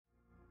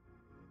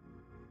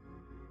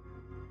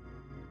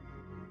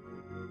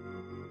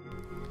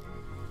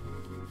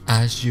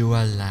As you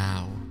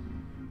allow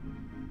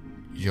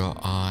your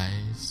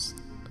eyes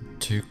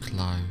to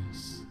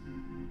close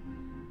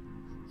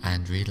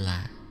and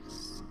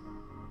relax,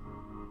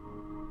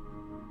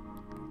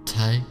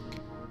 take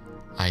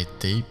a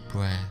deep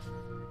breath,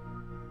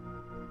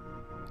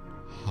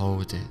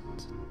 hold it,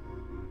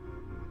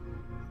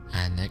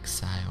 and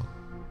exhale.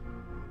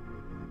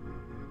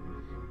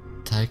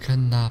 Take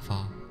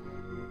another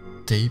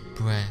deep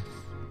breath,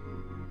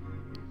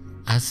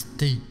 as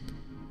deep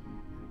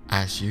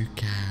as you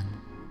can.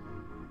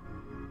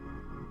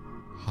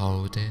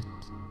 Hold it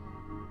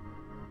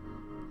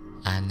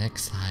and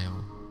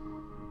exhale.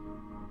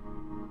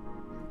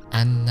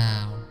 And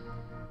now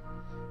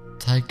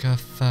take a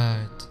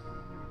third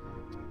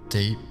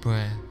deep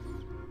breath.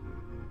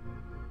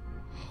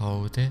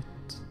 Hold it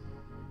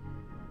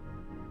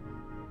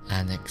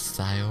and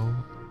exhale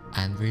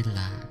and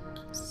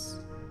relax.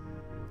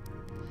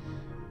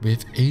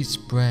 With each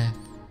breath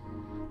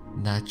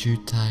that you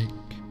take,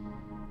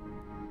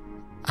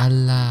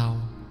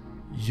 allow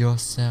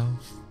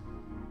yourself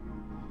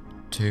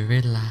to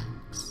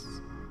relax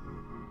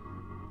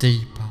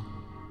deeper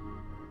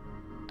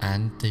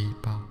and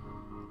deeper.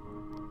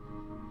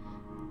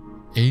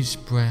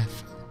 Each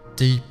breath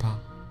deeper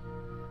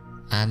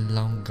and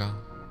longer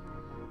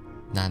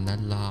than the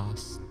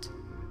last.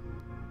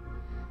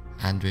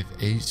 And with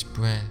each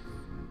breath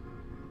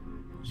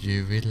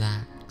you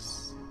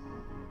relax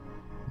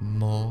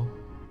more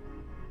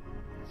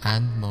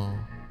and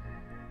more.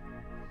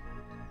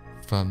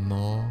 The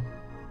more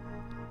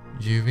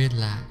you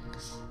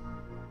relax,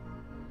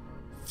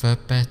 the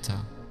better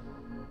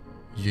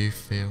you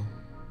feel.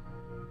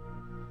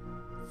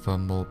 The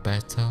more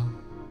better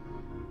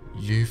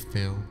you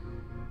feel,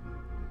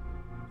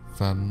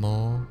 the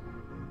more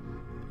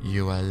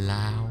you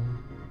allow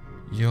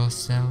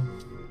yourself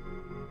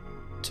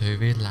to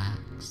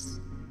relax.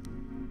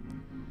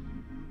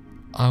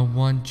 I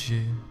want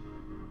you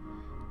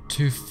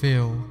to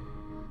feel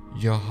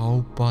your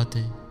whole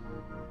body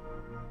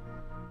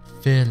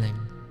feeling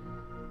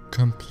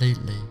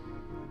completely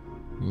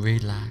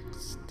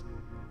relaxed,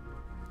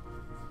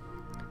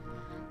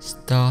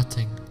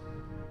 starting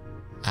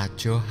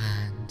at your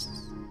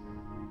hands.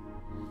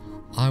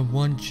 I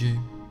want you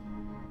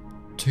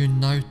to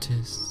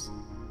notice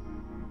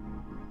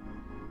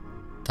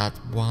that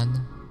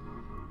one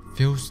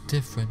feels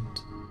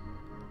different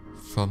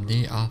from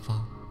the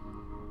other,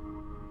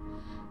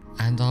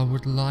 and I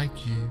would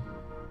like you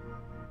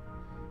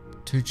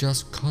to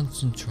just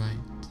concentrate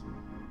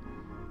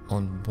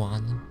on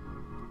one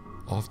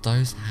of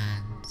those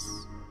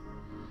hands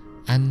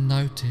and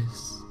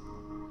notice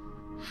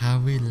how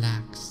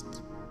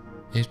relaxed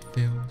it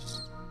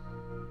feels.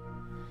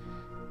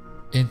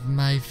 It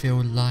may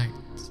feel light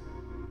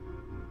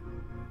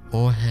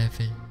or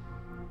heavy.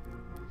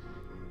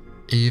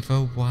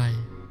 Either way,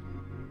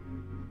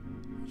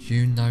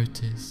 you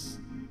notice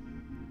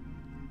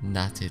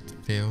that it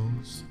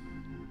feels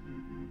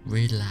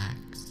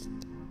relaxed.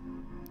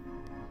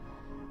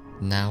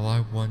 Now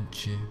I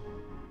want you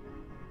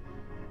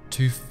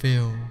to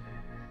feel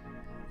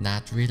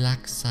that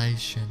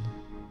relaxation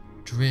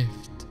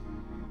drift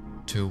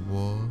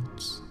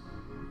towards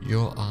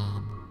your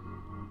arm,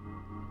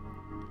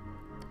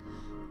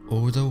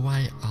 all the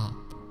way up,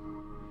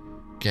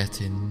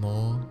 getting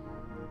more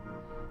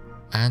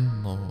and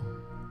more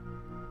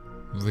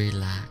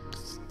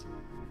relaxed.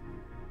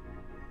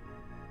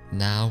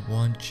 Now I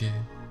want you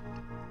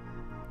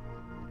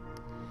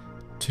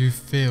to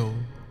feel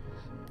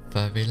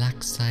the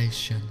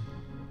relaxation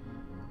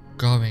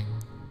going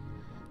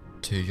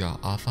to your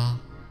other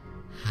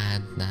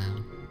hand now,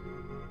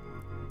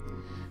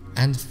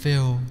 and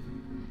feel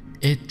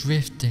it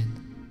drifting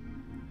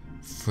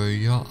through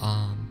your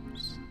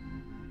arms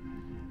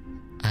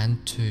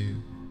and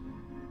to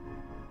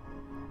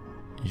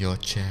your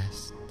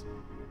chest,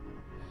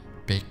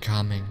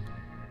 becoming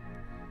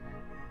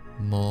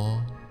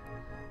more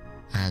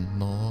and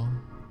more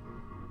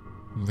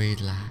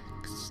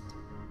relaxed.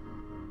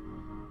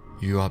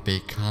 You are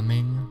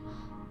becoming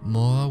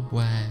more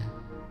aware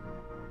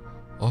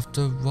of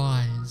the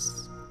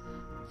rise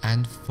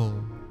and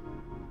fall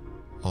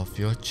of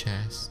your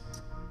chest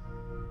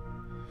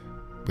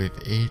with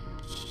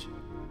each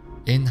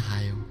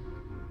inhale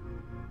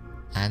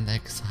and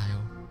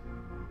exhale,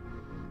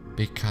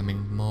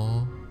 becoming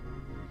more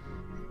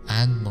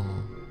and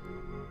more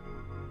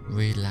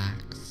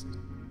relaxed.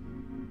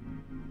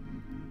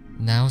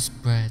 Now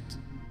spread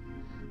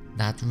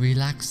that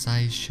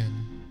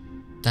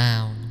relaxation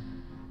down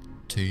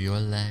to your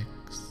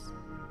legs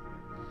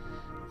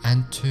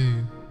and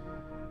to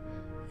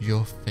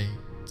your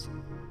feet,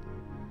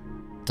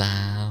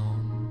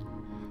 down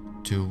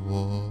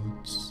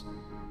towards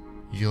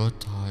your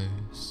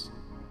toes,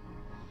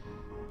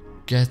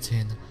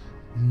 getting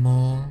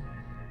more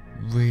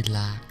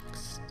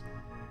relaxed,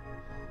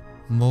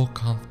 more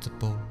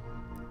comfortable.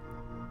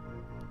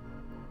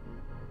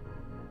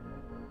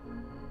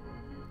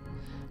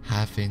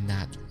 Having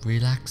that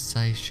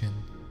relaxation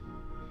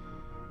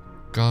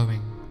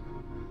going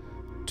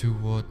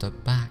toward the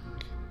back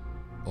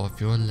of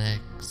your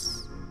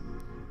legs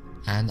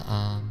and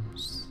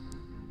arms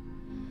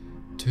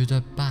to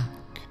the back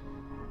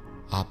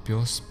up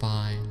your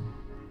spine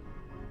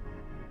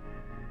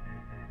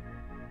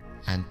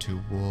and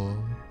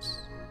towards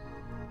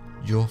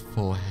your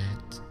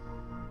forehead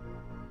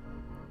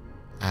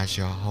as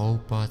your whole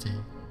body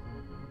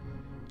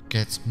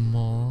gets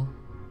more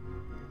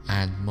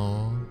and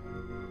more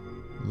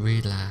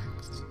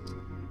relaxed,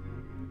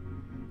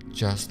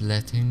 just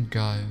letting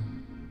go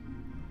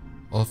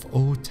of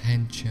all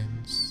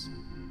tensions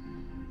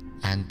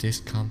and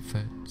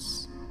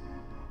discomforts,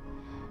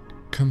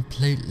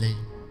 completely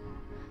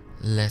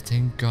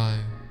letting go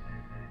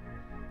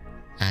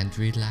and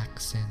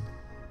relaxing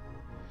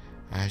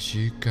as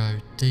you go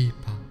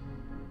deeper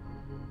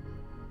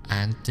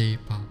and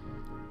deeper,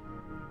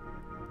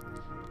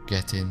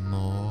 getting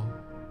more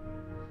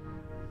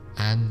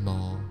and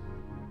more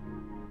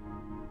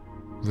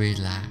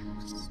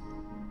relaxed,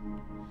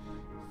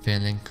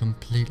 feeling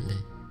completely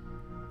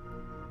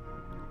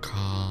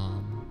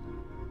calm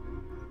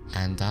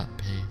and at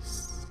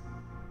peace.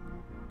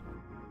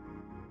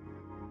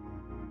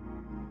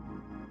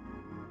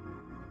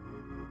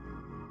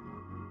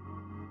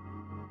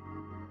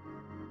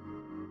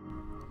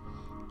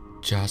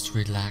 Just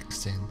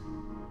relaxing,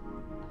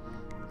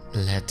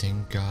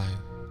 letting go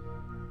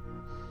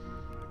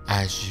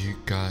as you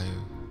go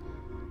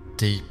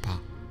deeper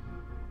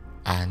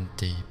and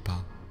deeper.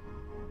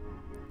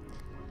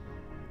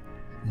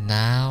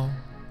 Now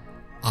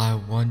I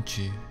want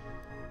you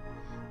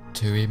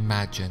to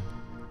imagine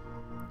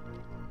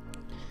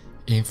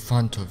in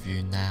front of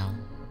you now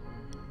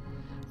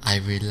a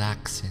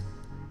relaxing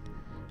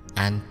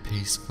and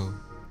peaceful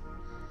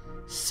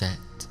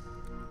set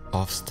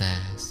of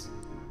stairs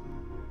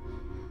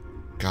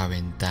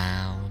going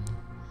down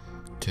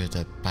to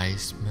the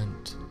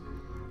basement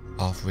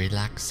of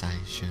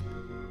relaxation.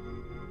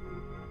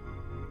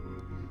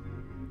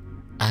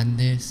 And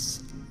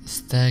this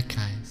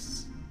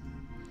staircase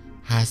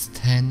has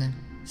 10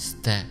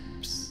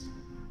 steps,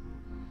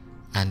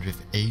 and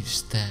with each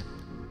step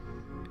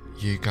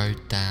you go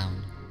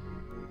down,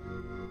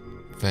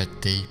 the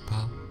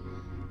deeper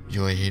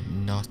your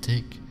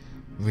hypnotic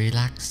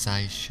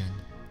relaxation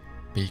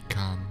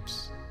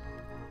becomes.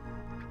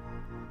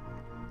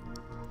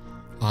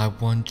 I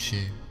want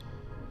you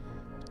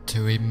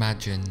to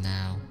imagine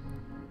now,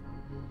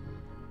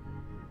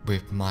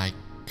 with my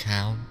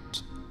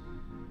count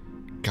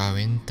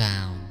going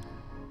down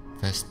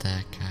the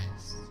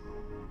staircase,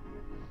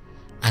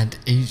 and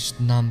each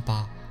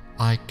number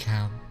I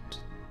count,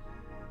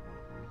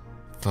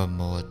 the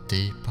more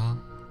deeper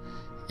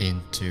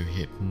into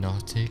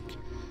hypnotic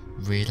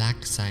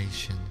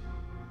relaxation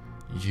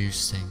you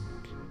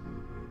sink,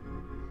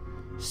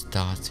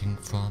 starting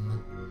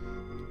from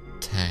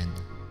 10,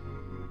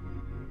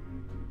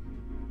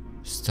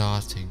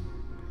 starting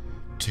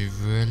to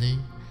really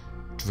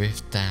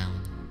drift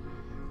down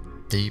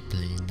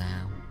deeply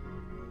now,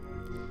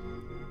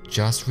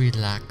 just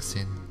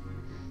relaxing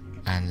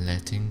and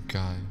letting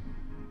go.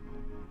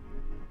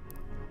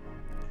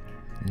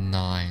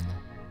 9,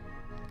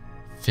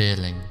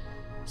 feeling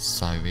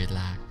so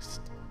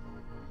relaxed,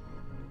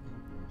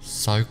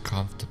 so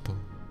comfortable,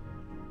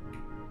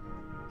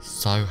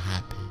 so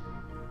happy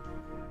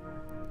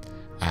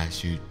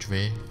as you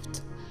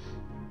drift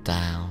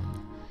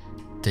down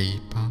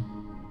deeper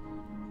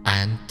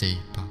and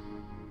deeper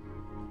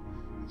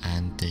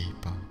and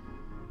deeper.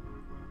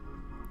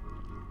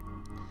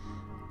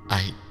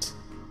 8,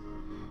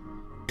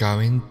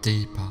 going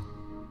deeper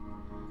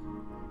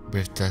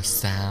with the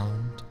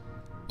sound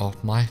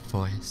of my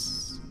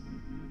voice.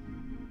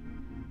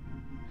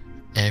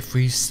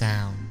 Every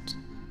sound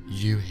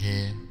you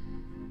hear,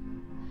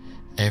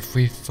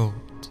 every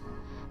thought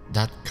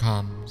that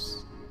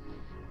comes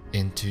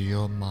into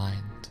your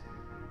mind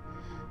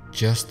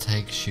just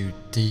takes you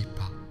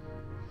deeper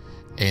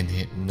in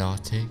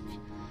hypnotic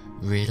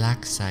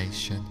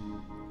relaxation.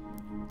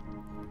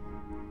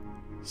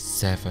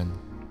 7,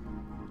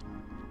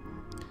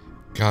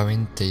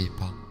 going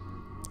deeper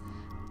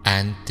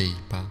and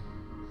deeper,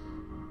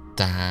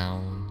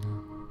 down,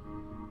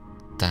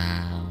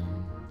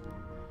 down,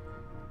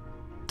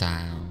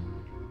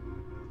 down,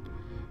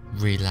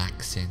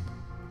 relaxing,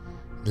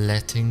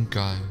 letting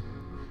go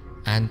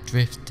and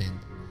drifting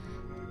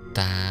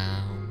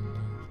down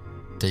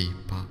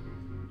deeper.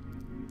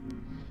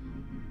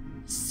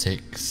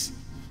 6,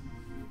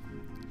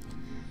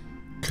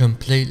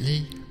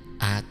 completely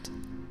at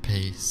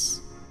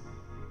peace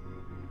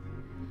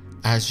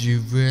as you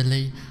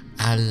really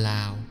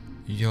allow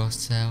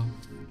yourself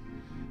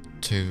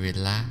to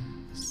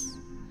relax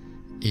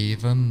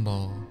even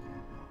more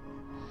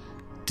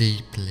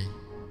deeply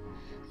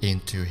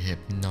into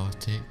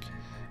hypnotic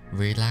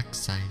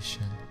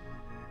relaxation.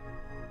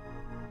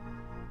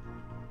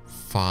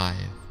 5,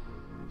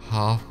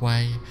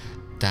 halfway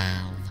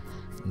down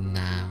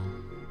now,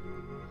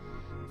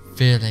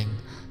 feeling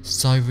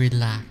so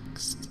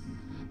relaxed,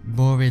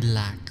 more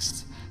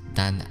relaxed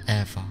than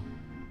ever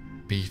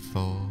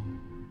before,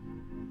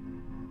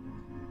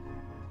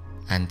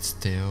 and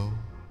still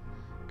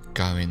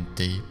going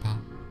deeper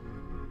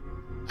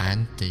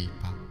and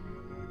deeper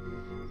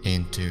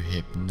into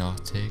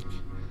hypnotic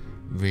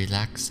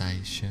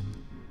relaxation.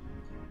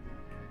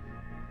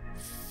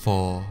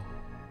 4.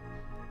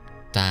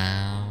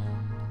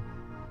 Down,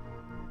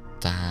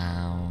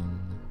 down,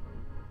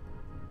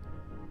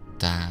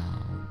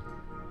 down,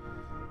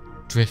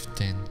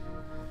 drifting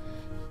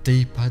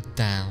deeper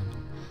down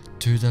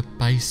to the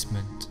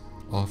basement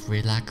of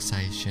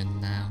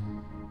relaxation now.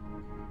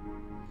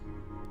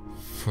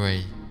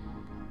 3.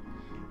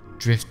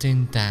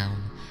 Drifting down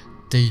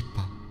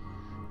deeper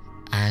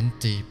and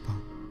deeper,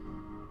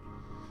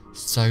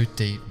 so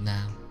deep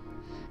now,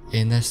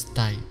 in a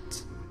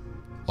state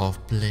of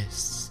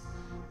bliss,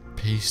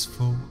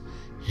 peaceful,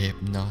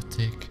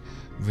 hypnotic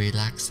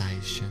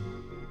relaxation.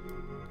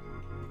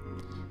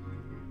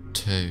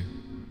 2.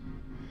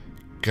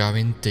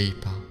 Going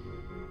deeper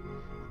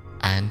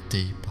and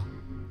deeper,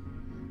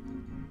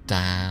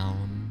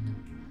 down,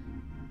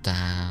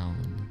 down,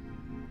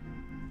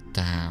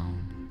 down,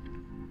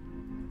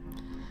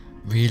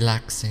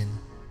 relaxing,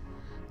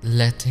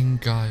 letting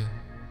go,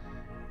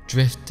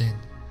 drifting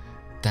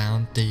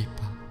down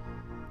deeper.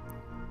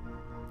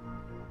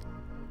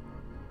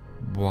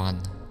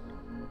 1.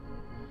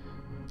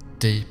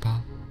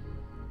 Deeper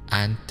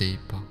and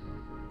deeper,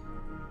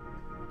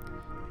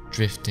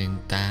 drifting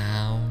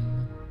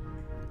down,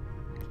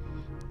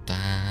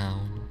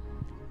 down,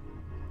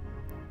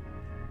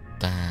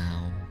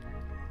 down.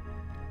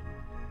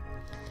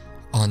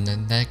 On the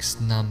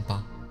next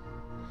number,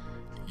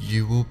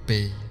 you will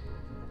be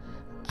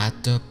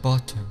at the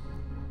bottom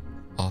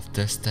of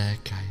the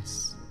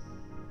staircase,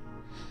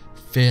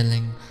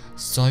 feeling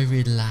so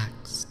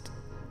relaxed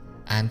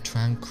and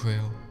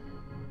tranquil.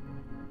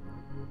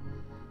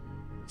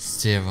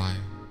 0.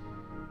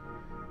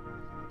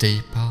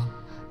 Deeper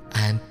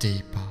and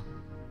deeper,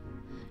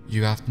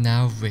 you have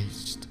now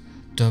reached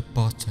the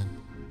bottom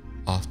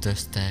of the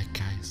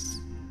staircase,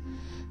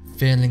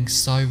 feeling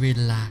so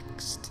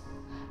relaxed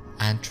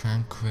and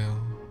tranquil,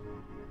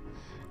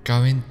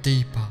 going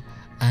deeper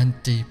and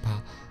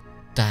deeper,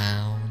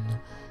 down,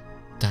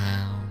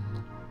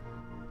 down,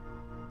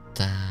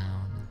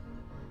 down,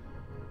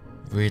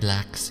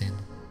 relaxing,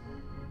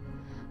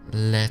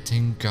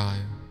 letting go,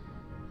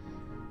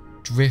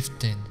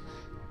 drifting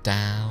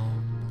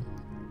down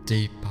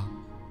deeper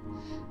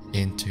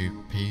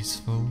into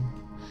peaceful,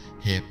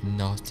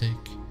 hypnotic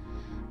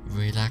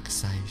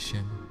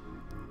relaxation,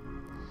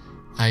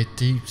 a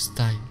deep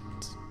state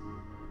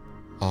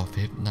of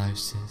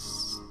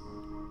hypnosis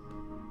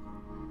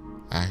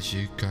as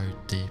you go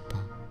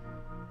deeper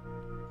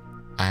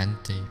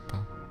and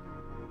deeper.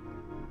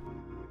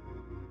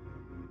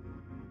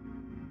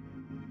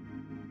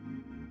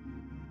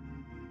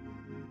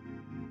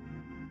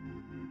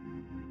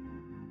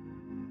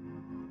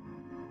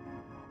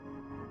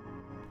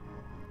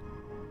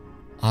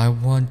 I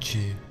want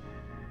you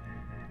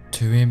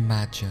to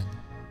imagine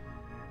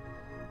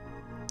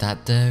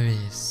that there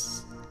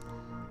is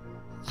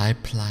a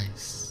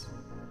place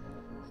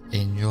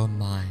in your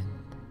mind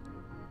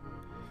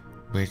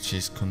which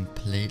is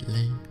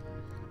completely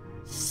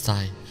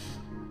safe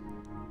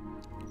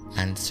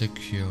and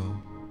secure.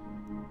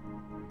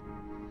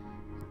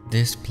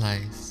 This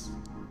place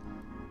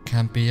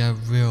can be a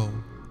real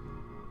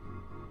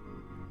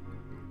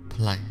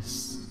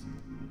place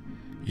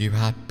you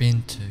have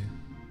been to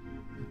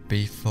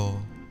before,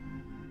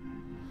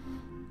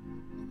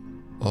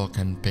 or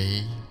can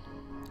be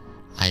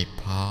a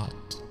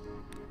part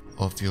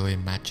of your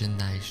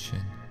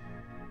imagination.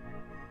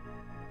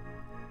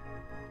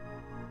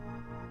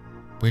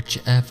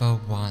 Whichever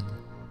one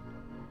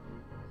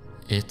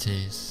it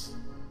is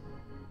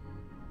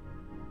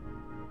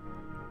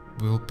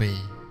will be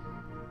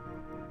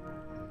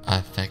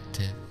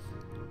effective.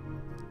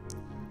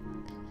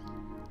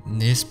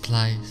 This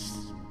place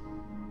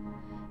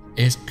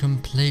is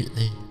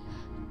completely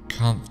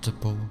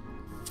comfortable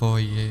for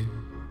you,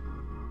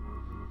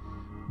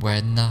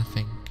 where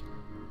nothing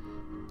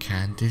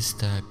can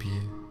disturb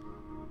you.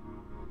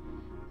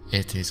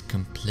 It is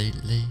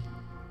completely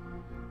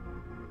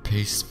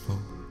peaceful,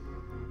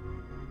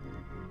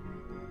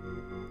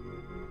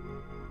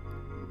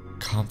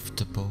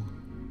 comfortable,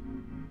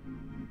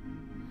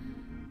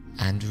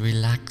 and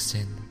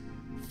relaxing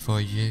for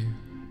you.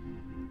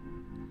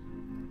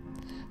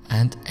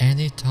 And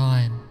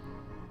anytime,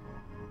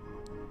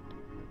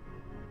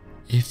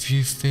 if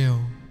you feel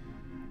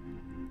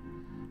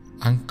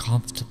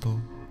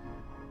uncomfortable,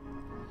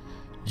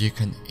 you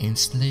can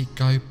instantly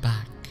go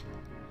back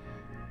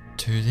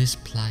to this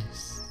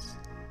place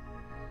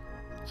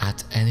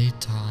at any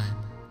time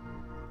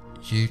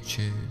you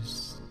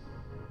choose.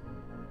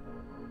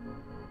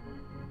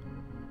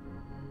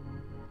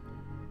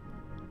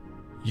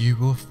 You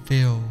will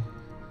feel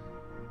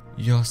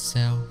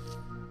yourself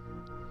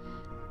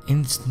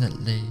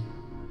instantly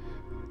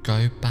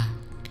go back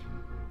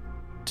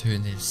to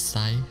this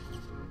safe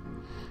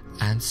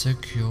and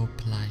secure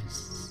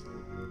place.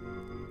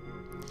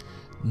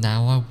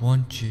 Now I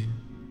want you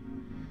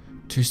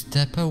to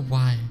step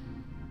away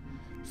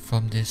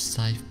from this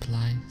safe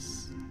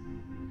place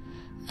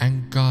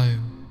and go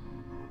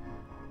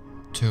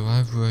to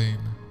a room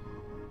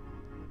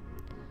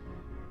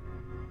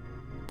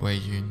where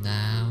you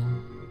now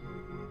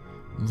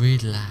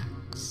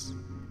relax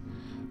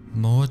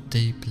more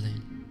deeply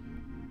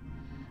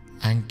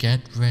and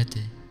get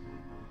ready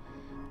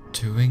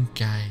to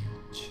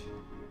engage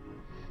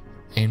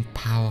in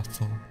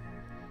powerful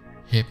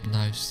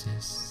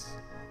hypnosis.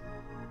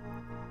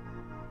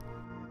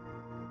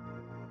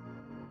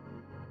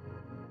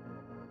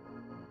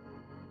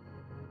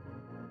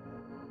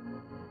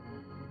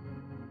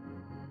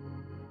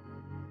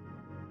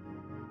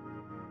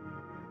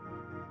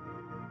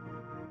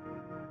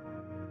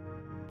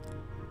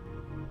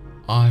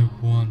 I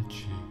want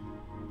you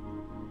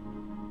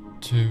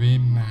to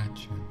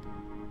imagine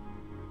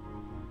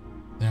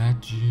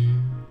that you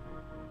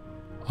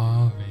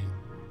are in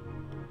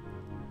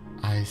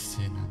a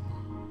cinema.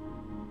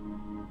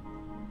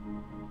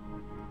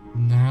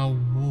 Now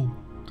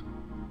walk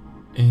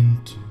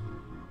into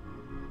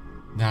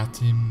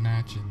that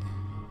imaginary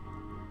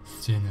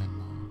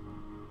cinema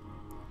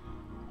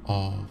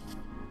of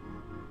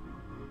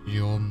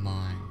your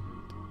mind.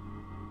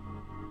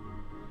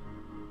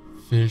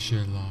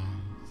 Visualize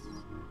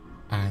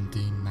and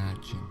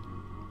imagine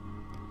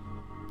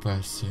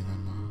the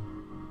cinema.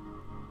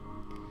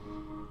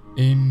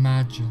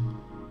 Imagine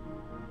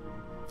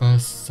the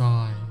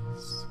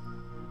size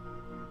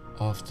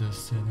of the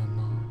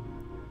cinema,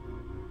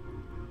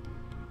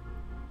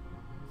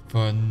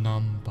 the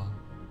number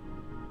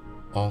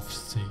of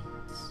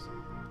seats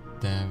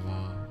there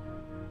are,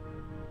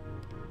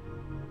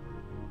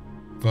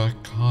 the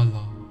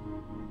color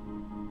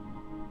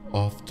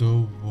of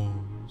the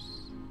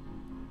walls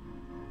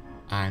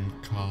and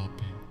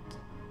carpet,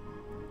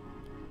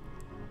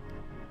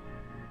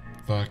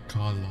 the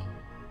color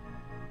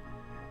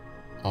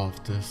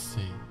of the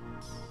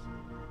seats,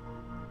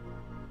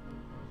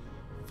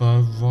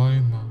 the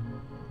aroma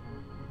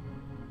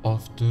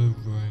of the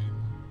room,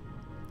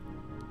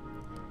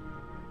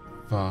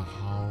 the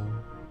whole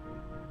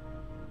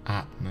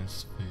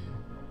atmosphere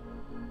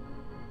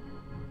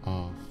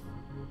of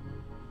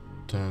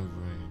the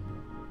room.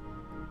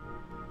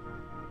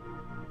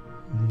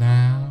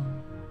 Now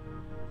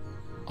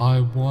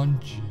I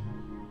want you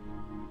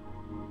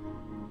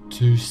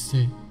to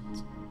sit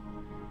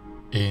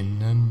in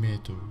the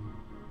middle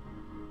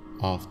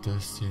of the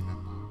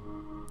cinema,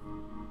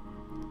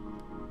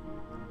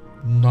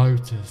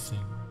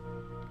 noticing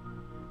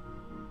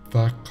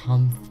the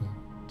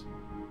comfort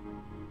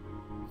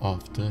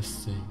of the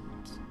seat,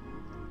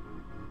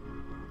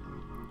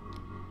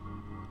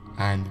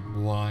 and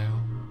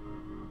while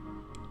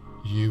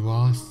you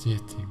are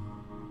sitting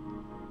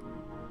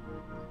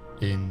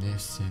in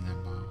this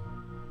cinema,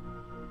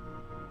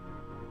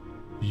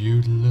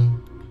 you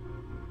look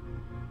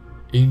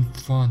in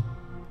front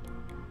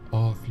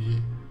of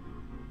you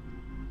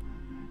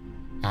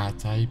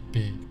at a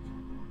big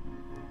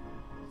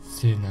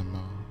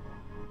cinema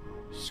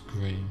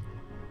screen,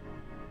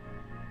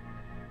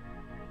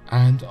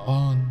 and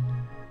on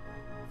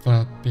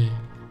the big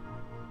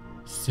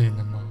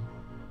cinema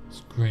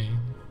screen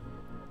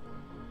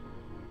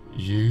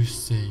you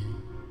see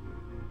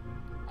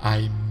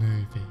a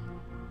movie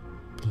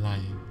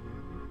playing.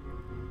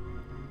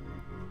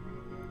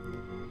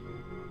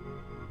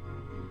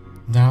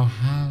 Now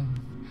have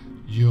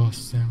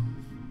yourself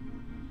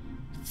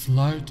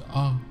float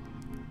up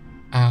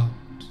out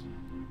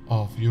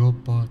of your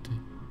body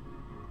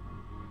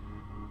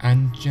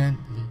and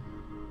gently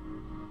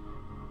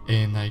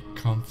in a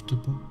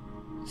comfortable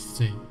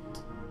seat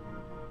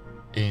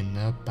in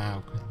the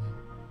balcony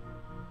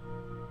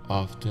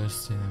of the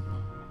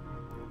cinema,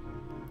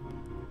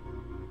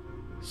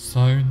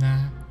 so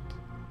that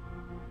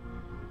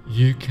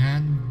you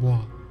can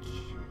watch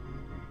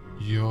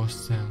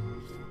yourself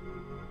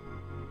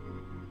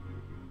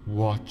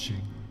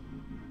watching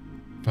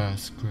the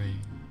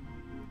screen.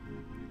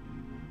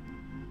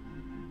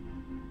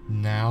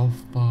 Now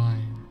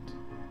find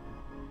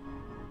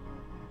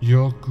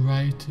your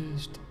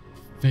greatest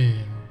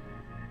fear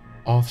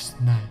of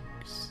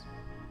snakes.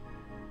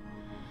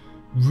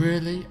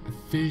 Really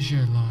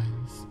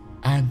visualize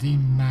and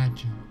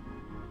imagine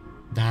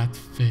that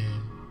fear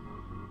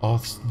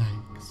of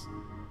snakes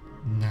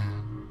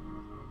now.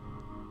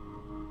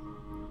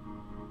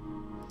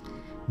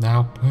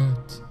 Now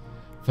put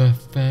the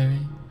very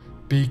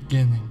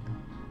beginning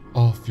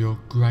of your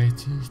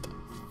greatest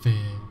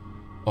fear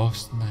of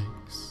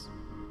snakes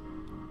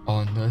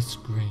on the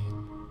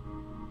screen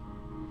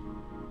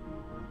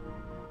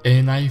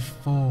in a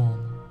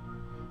form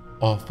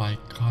of a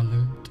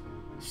colored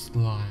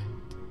slide.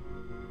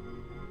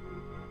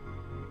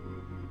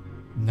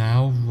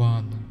 Now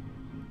run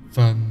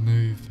the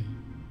movie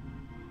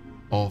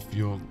of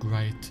your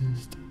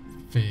greatest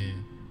fear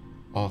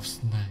of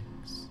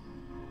snakes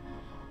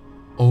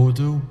all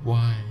the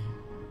way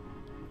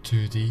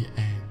to the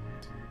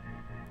end,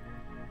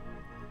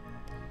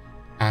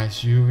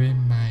 as you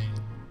remain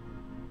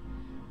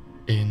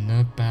in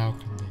the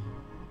balcony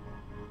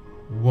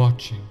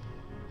watching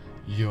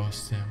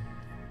yourself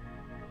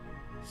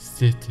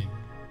sitting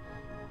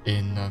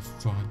in the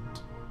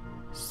front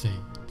seat,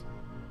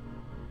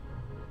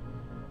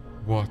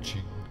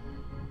 watching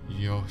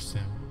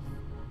yourself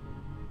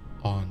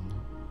on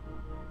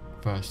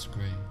the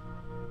screen.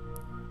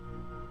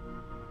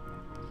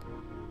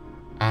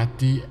 At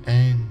the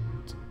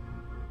end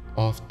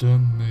of the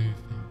movie,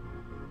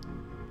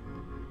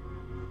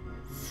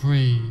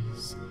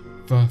 freeze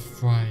the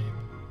frame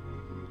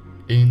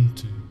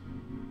into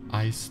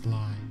a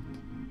slide.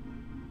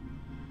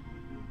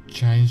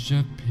 Change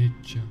the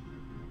picture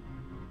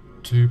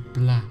to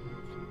black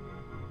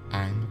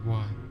and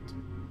white,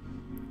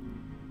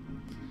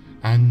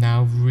 and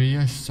now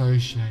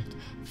reassociate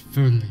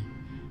fully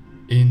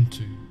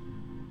into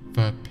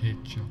the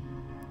picture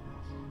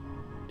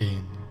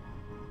in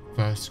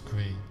the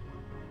screen.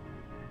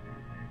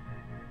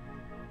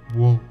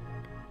 Walk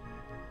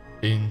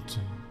into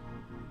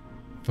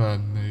the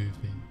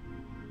movie.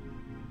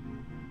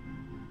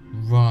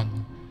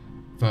 Run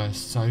the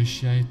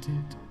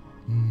associated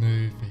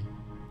movie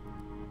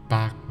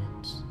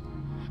backwards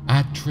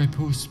at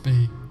triple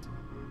speed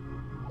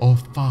or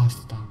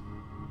faster,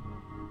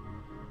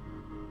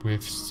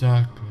 with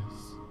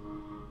circus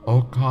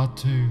or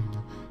cartoon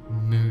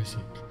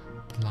music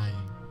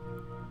playing,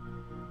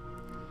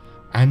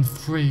 and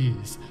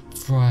freeze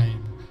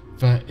frame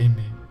the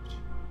image.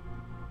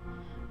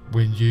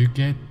 When you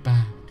get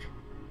back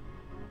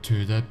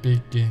to the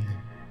beginning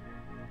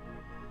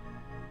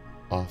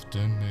of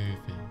the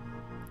movie,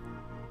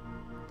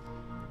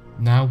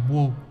 now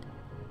walk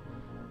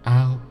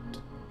out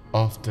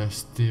of the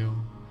still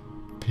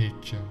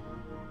picture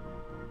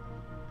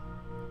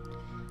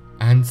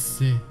and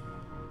sit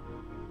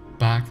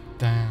back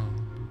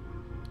down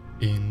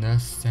in the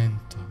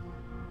center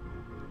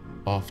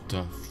of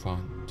the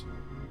front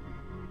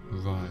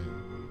row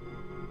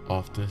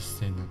of the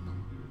cinema.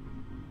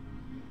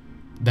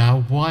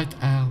 Now white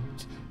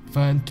out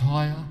the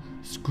entire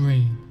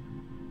screen.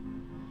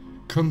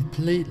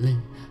 Completely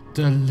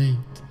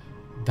delete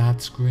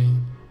that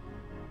screen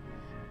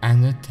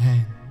and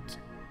attend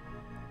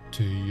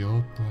to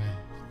your breath.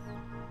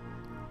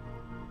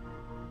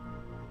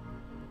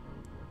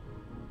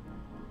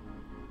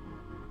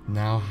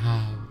 Now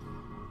have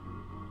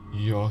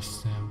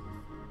yourself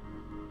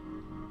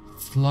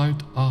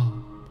float up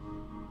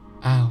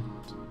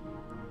out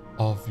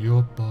of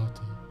your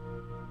body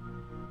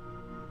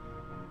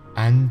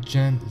and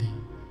gently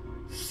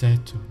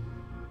settle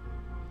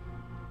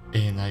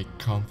in a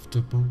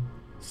comfortable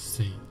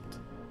seat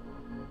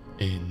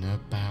in the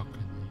balcony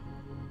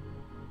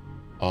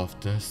of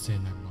the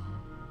cinema,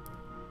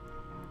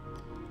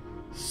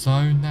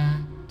 so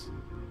that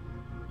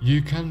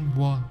you can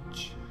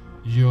watch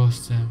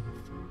yourself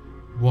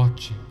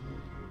watching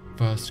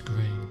the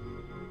screen.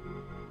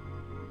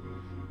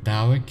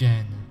 Now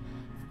again,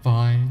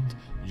 find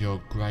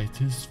your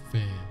greatest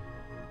fear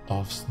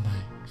of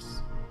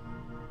snakes,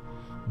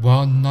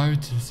 while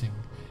noticing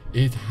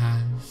it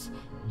has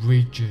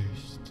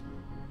reduced.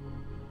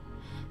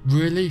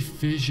 Really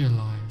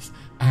visualize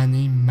and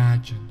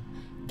imagine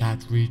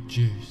that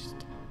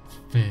reduced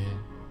fear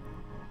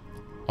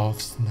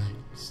of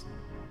snakes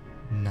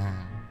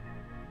now.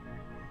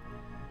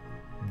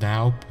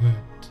 Now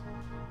put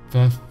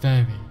the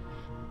very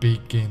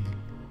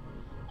beginning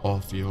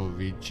of your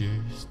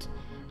reduced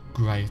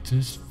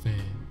greatest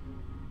fear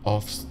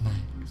of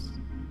snakes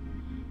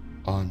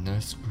on the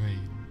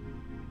screen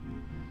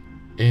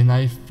in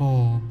a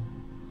form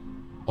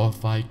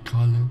of a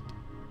colored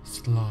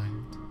slide.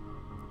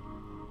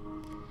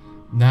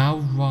 Now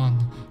run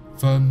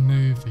the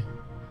movie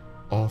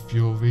of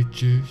your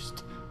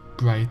reduced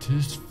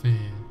greatest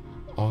fear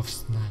of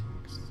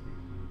snakes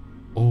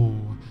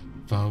all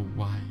the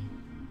way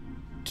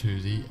to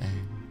the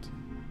end.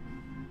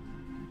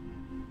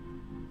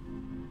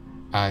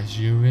 As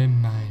you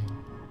remain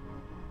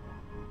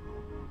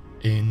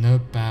in the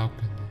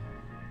balcony,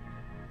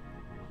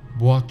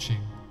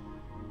 watching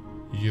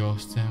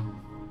yourself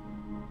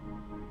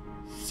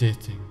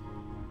sitting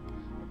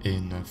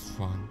in the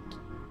front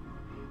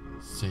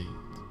seat,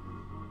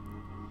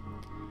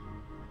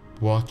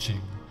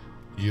 watching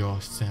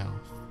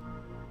yourself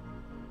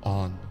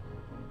on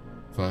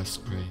the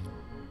screen.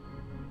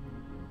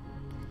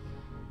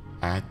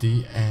 At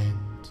the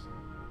end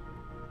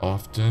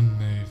of the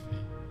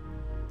movie,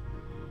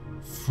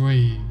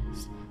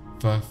 freeze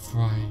the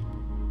frame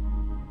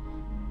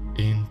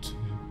into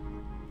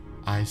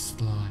a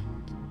slide.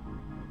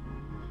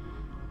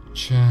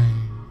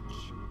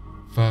 Change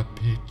the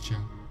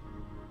picture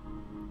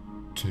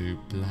to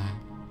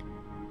black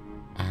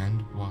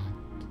and white,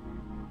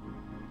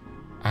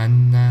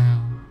 and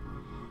now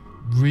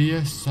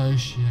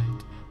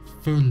reassociate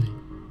fully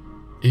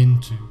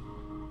into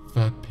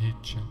the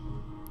picture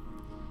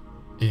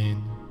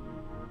in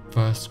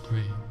the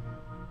screen.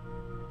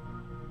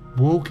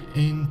 Walk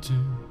into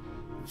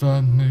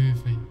the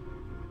movie.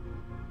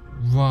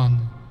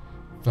 Run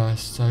the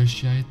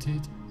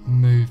associated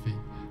movie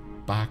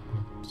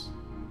backwards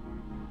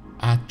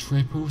at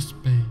triple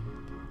speed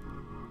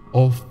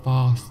or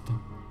faster,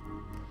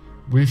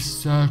 with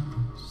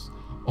circus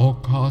or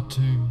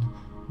cartoon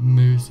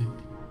music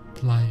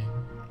playing,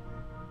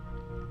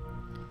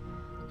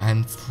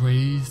 and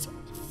freeze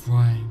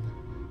frame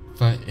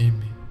the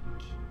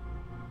image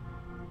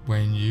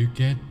when you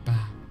get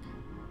back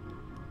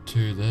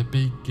to the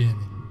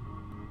beginning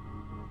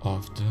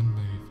of the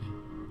movie.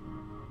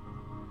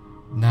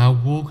 Now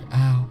walk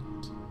out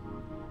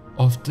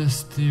of the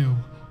still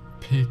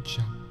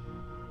picture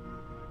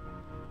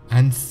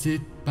and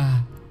sit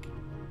back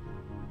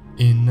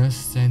in the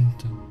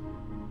center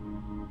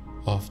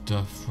of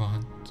the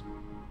front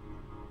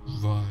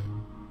row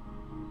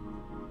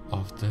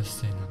of the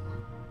cinema.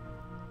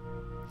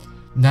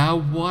 Now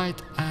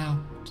white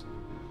out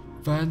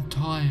the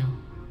entire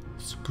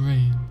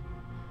screen.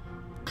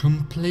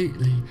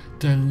 Completely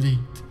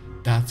delete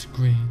that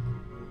screen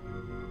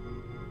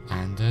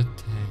and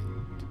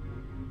attend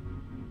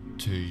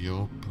to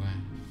your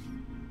breath.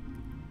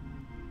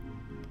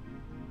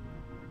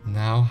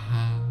 Now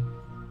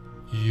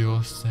have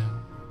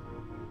yourself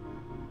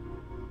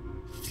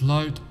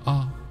float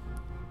up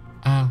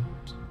out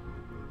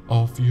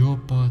of your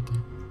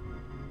body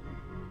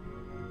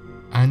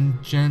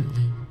and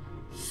gently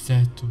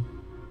settle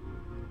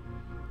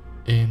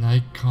in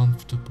a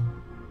comfortable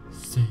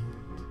seat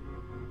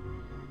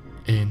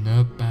in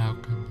a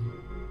balcony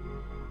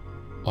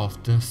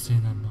of the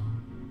cinema,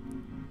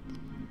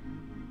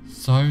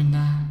 so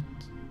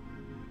that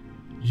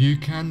you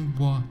can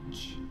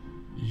watch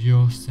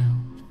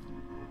yourself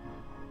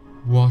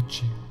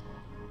watching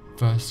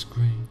the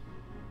screen.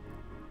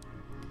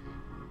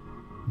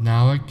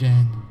 Now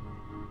again,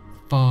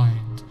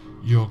 find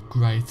your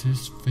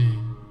greatest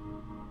fear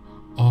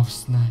of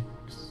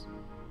snakes,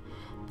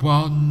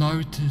 while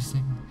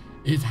noticing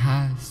it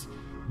has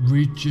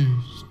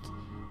reduced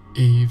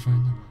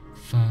even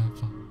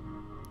further.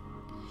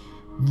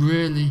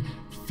 Really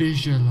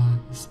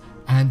visualize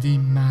and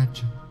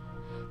imagine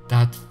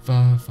that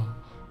further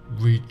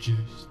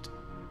reduced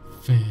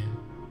fear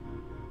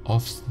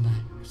of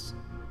snakes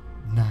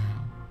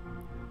now.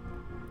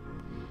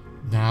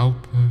 Now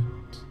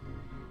put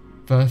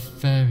the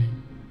very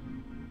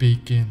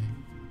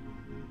beginning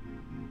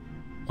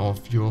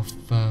of your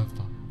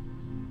further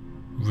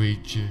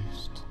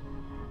reduced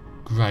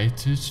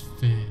greatest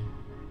fear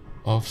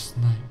of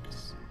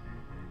snakes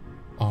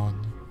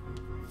on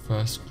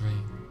the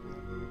screen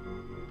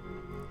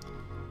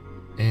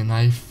in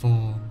a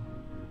form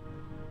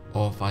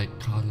of a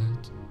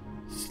coloured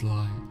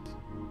slide.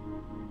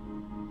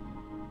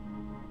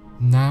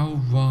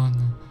 Now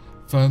run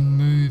the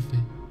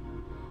movie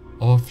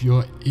of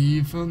your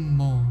even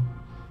more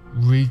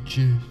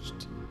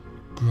reduced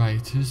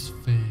greatest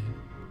fear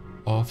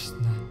of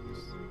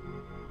snakes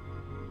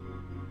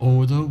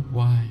all the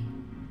way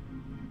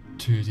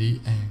to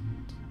the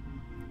end,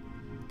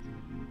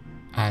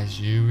 as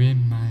you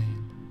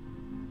remain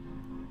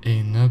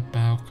in the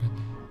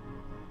balcony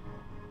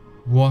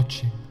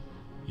watching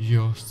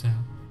yourself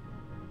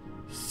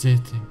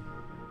sitting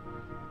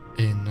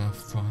in the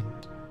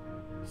front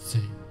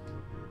seat,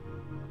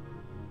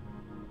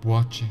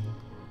 watching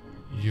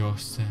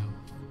yourself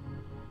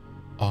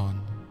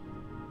on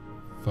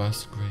the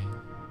screen.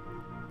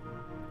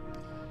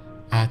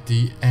 At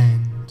the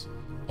end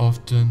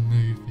of the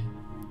movie,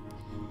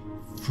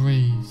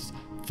 freeze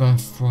the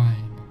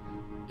frame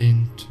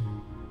into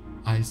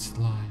a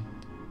slide.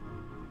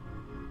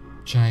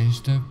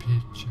 Change the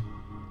picture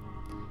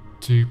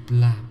to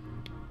black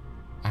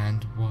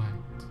and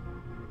white,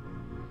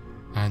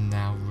 and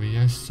now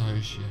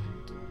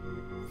reassociate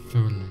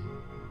fully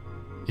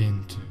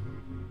into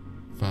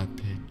the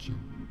picture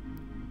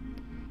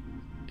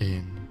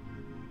in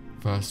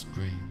the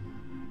screen.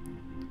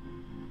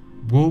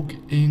 Walk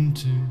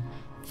into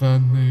the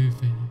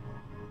movie.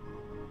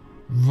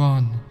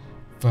 Run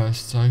the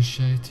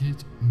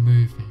associated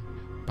movie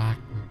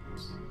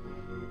backwards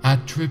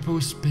at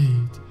triple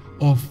speed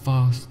or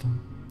faster,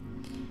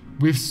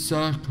 with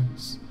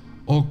circus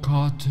or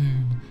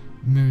cartoon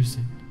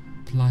music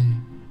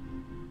playing,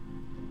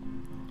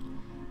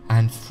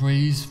 and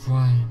freeze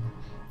frame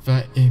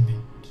the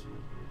image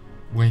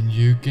when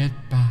you get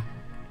back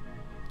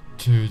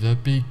to the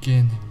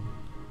beginning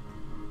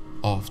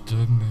of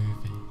the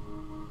movie.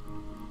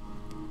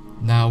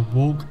 Now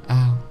walk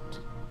out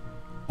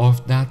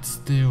of that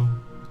still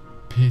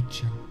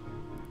picture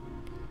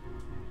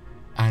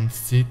and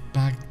sit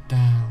back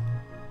down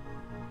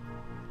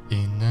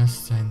in the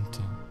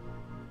center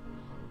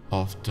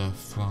of the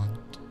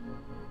front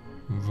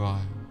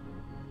row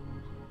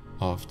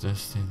of the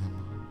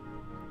cinema.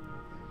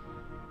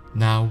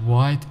 Now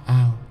white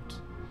out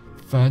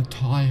the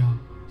entire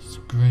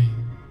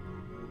screen.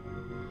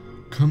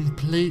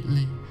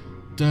 Completely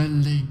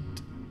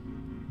delete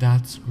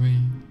that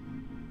screen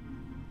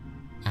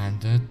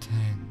and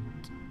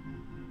attend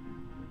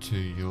to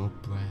your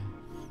breath.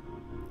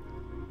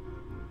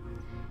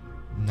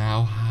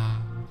 Now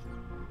have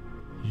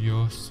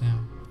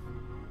yourself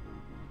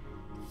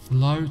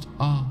float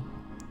up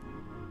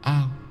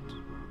out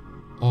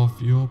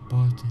of your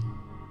body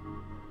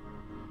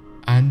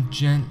and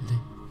gently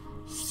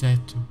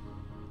settle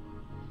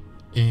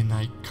in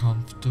a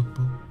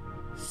comfortable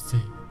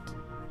seat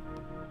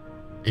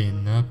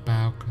in the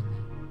balcony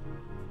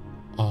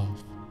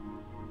of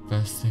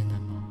the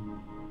cinema,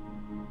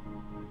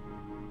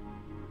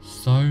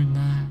 so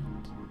that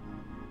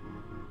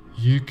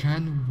you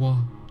can watch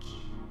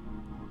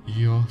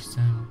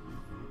yourself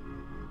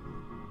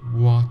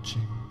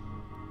watching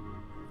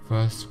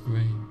the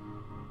screen.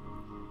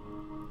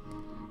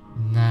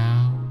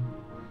 Now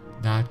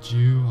that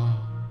you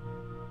are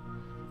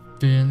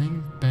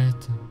feeling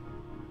better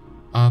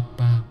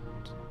about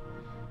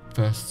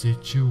the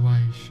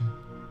situation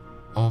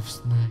of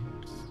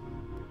snakes,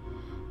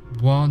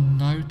 while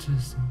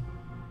noticing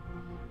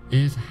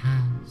it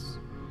has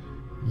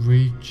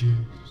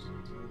reduced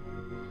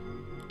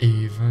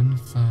even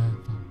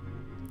further,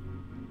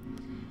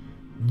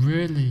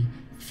 really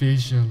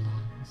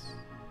visualize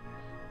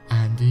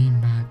and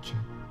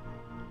imagine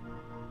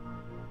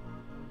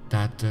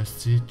that the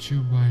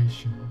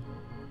situation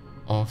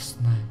of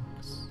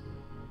snakes,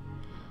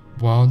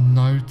 while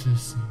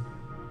noticing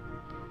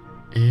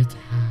it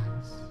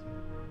has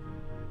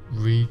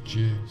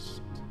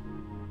reduced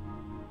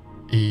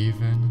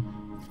even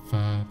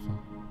further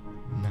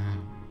now.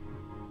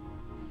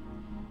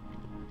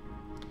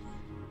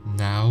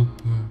 Now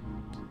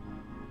put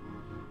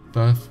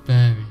the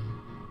very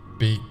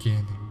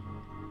beginning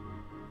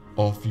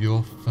of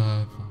your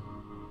further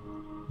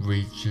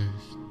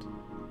reduced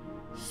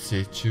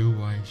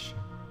situation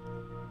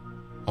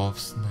of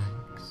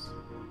snakes,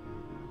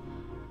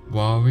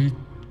 while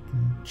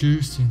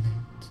reducing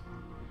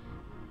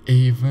it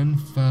even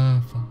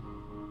further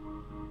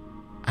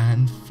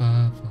and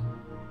further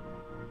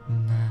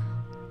now,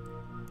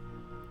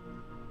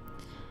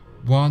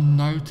 while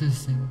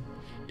noticing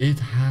it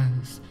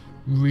has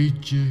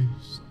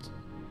reduced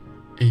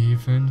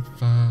even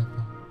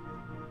further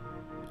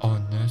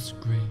on the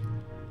screen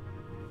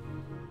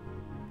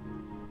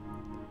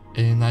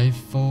in a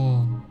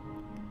form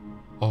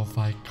of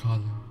a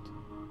coloured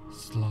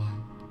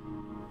slide.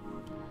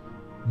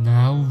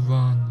 Now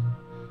run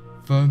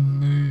the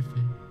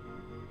movie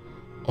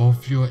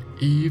of your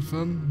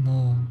even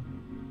more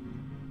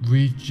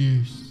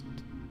reduced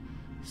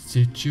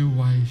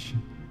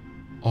situation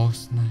of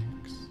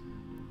snakes,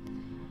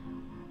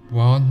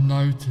 while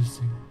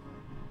noticing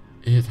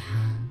it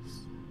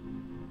has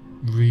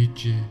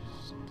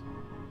reduced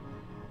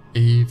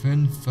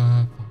even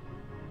further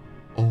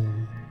all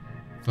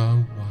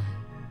the way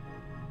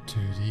to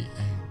the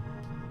end,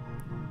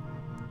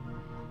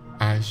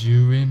 as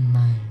you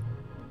remain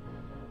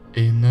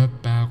in the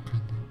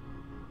balcony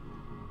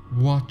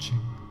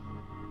watching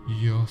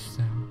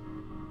yourself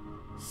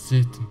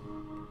sitting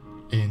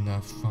in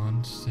the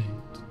front seat,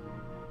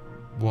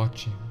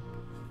 watching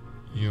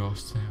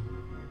yourself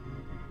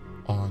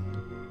on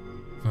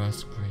the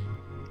screen.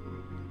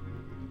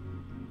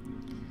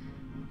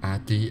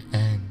 At the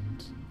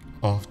end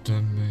of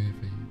the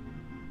movie,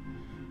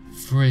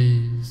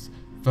 freeze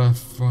the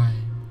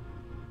frame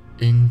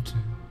into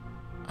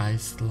a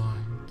slide.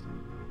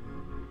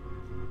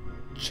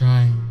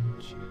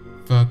 Change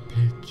the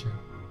picture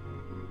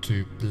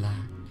to black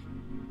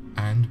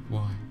and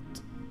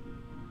white,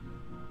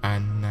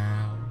 and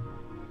now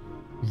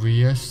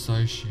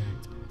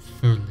reassociate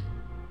fully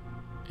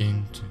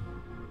into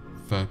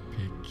the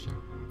picture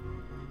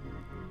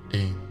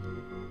in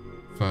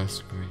the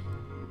screen.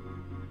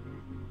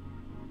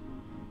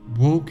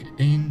 Walk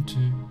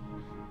into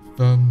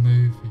the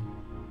movie.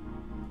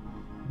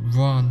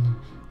 Run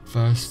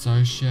the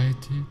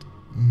associated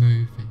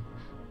movie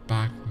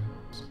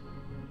backwards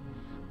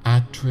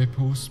at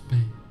triple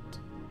speed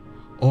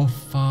or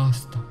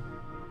faster,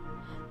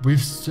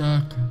 with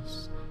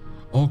circus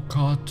or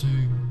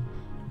cartoon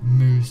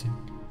music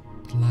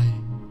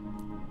playing,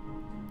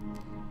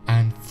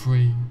 and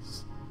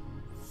freeze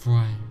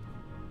frame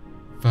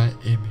the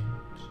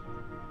image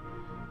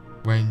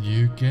when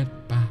you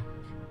get back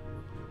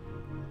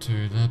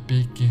to the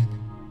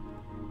beginning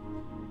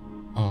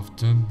of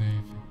the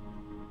movie.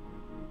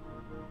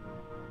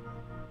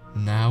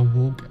 Now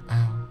walk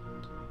out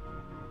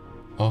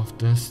of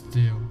the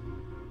still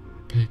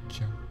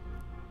picture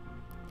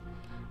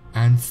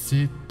and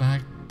sit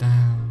back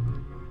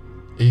down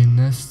in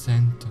the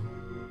center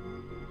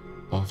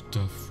of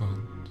the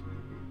front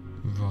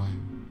row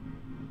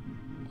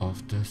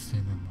of the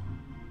cinema.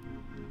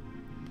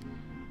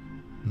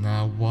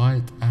 Now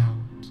white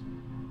out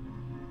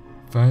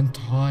the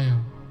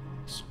entire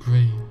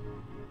screen.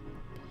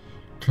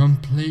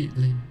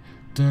 Completely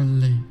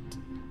delete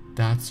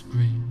that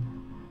screen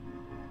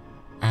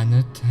and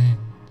attend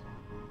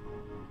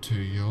to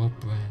your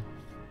breath.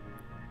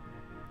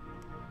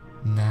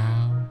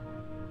 Now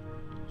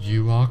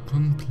you are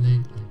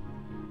completely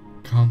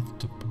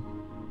comfortable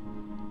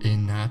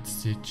in that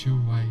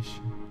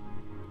situation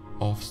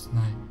of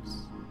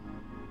snakes.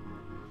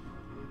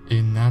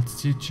 In that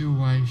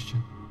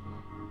situation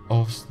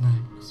of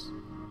snakes,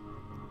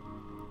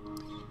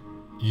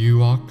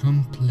 you are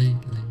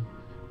completely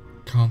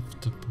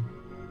comfortable.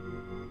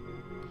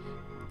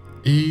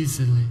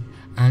 Easily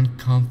and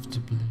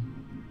comfortably,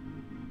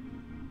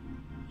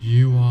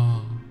 you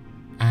are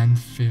and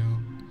feel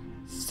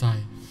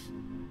safe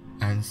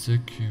and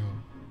secure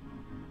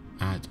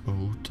at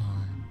all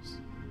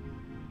times,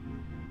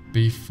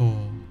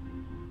 before,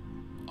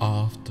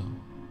 after,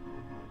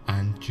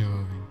 and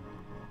during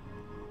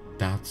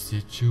that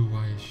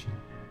situation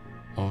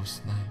of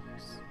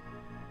snakes.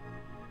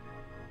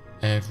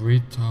 Every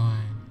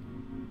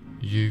time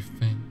you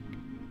think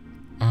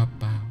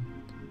about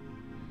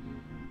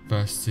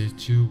the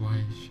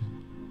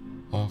situation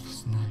of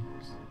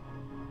snakes,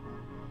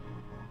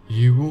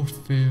 you will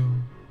feel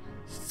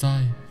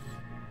safe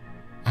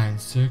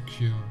and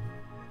secure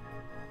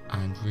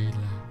and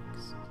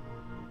relaxed,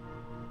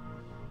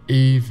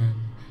 even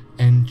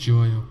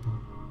enjoyable.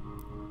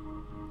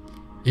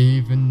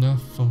 Even the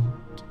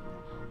thought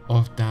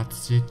of that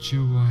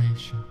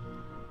situation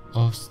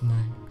of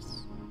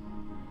snakes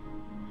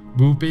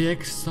will be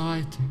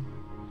exciting.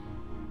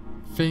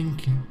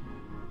 Thinking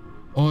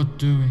or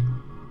doing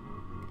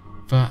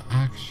the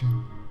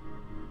action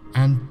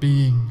and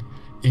being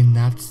in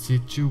that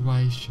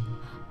situation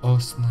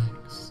of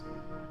snakes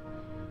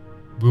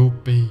will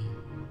be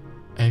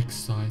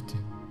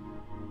exciting.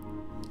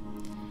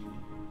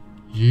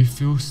 You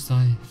feel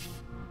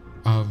safe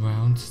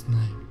around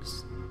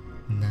snakes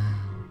now.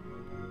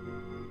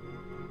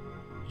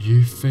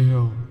 You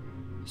feel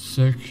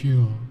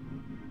secure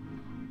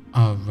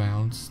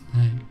around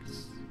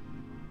snakes.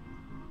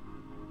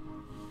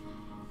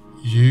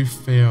 You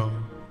feel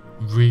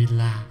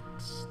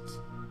relaxed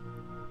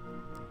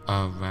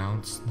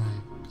around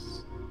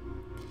snakes,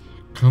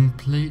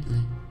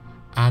 completely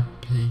at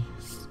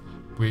peace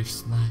with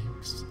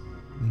snakes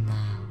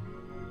now,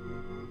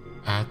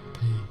 at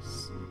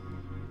peace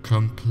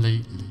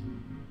completely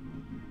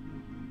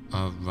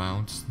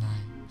around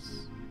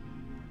snakes.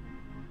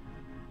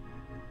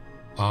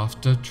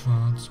 After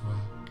trance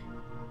work,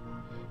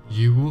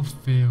 you will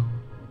feel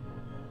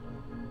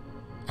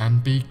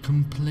and be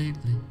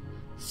completely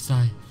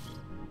safe,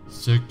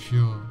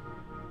 secure,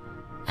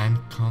 and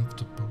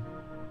comfortable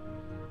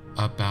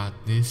about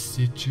this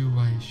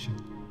situation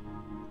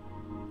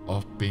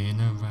of being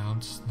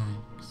around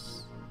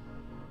snakes.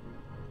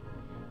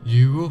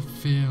 You will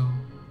feel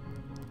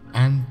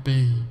and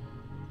be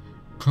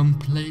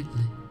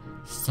completely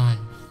safe,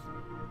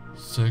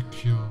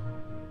 secure,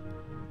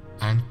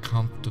 and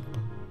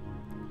comfortable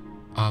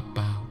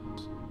about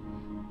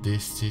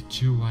this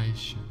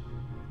situation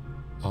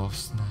of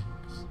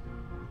snakes.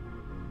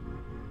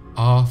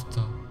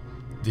 After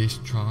this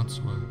trance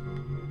work,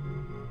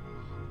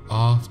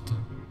 after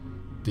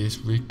this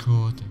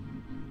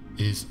recording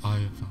is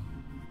over,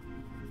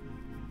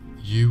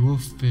 you will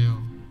feel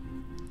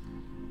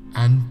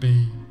and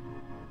be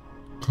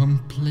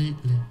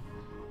completely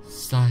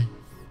safe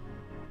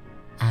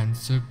and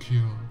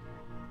secure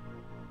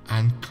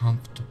and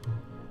comfortable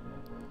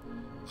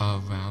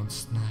around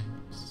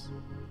snakes.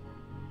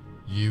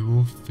 You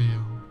will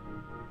feel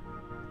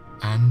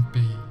and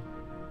be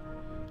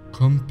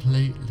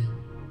completely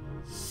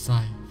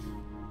safe,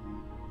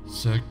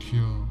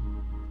 secure,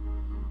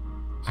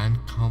 and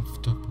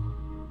comfortable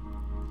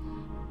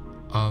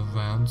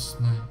around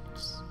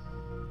snakes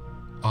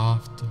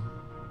after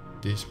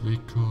this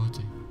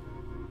recording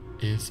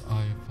is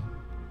over.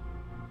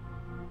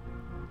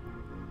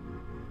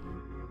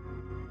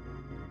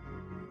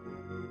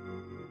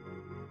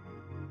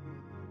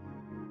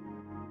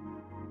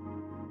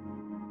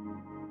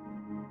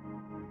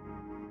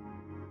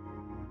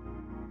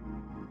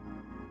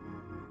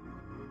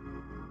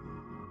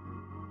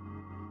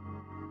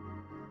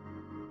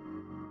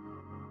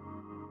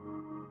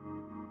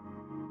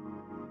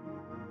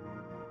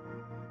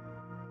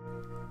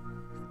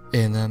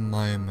 In a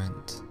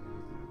moment,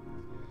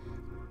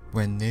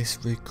 when this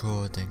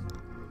recording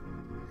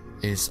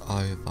is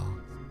over,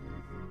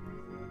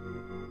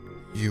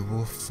 you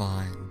will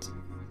find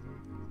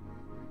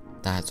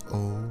that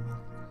all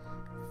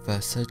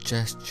the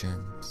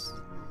suggestions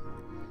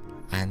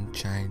and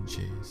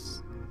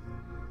changes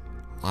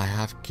I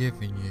have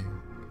given you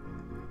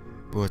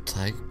will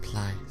take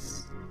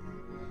place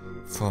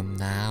from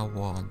now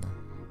on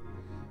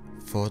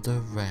for the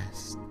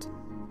rest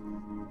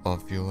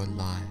of your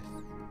life.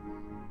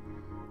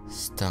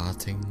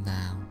 Starting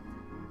now.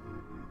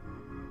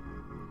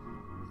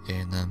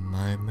 In a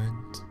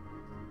moment,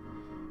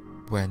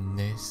 when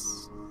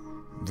this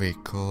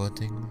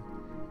recording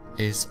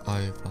is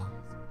over,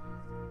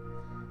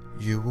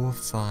 you will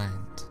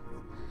find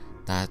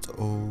that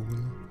all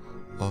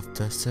of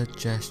the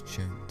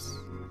suggestions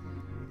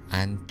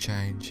and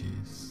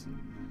changes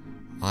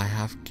I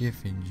have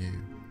given you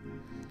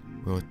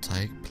will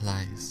take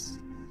place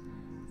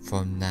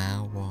from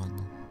now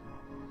on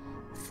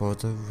for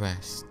the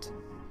rest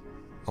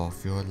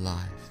of your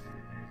life,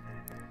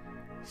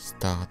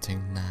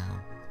 starting now.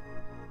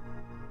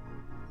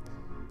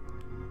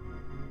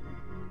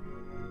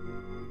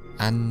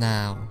 And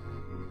now,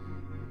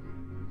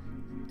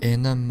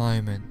 in a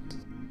moment,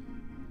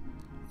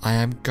 I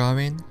am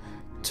going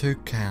to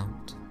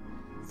count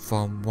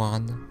from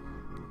 1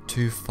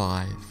 to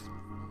 5.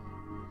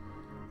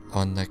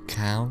 On the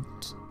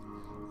count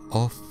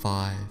of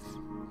 5,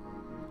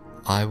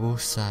 I will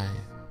say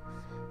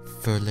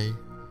fully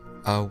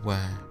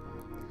aware,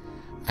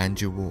 and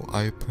you will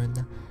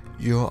open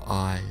your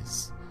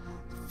eyes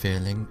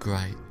feeling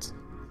great.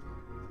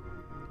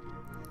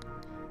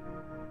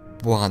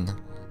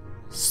 1.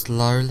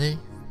 Slowly,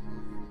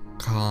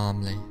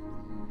 calmly,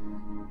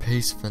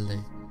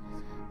 peacefully,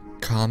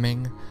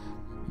 becoming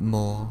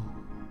more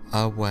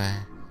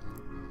aware.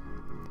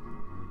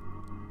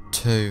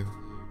 2.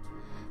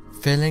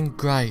 Feeling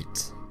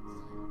great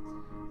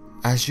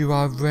as you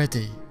are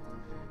ready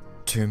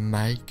to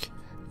make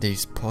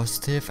these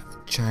positive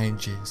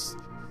changes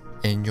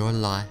in your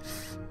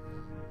life.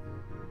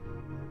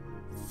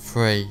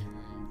 3.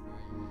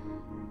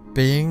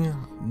 Being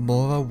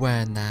more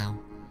aware now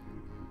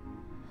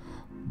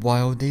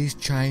while these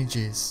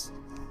changes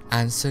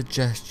and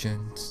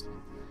suggestions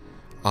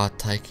are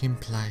taking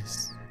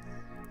place.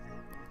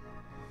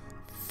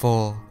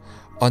 4.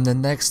 On the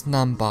next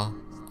number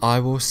I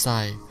will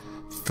say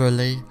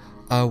fully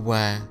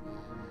aware,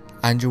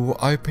 and you will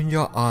open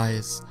your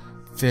eyes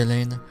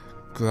feeling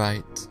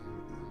great.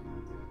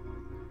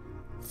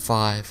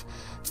 5.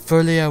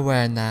 Fully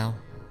aware now,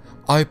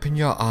 open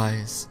your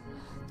eyes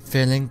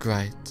feeling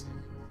great.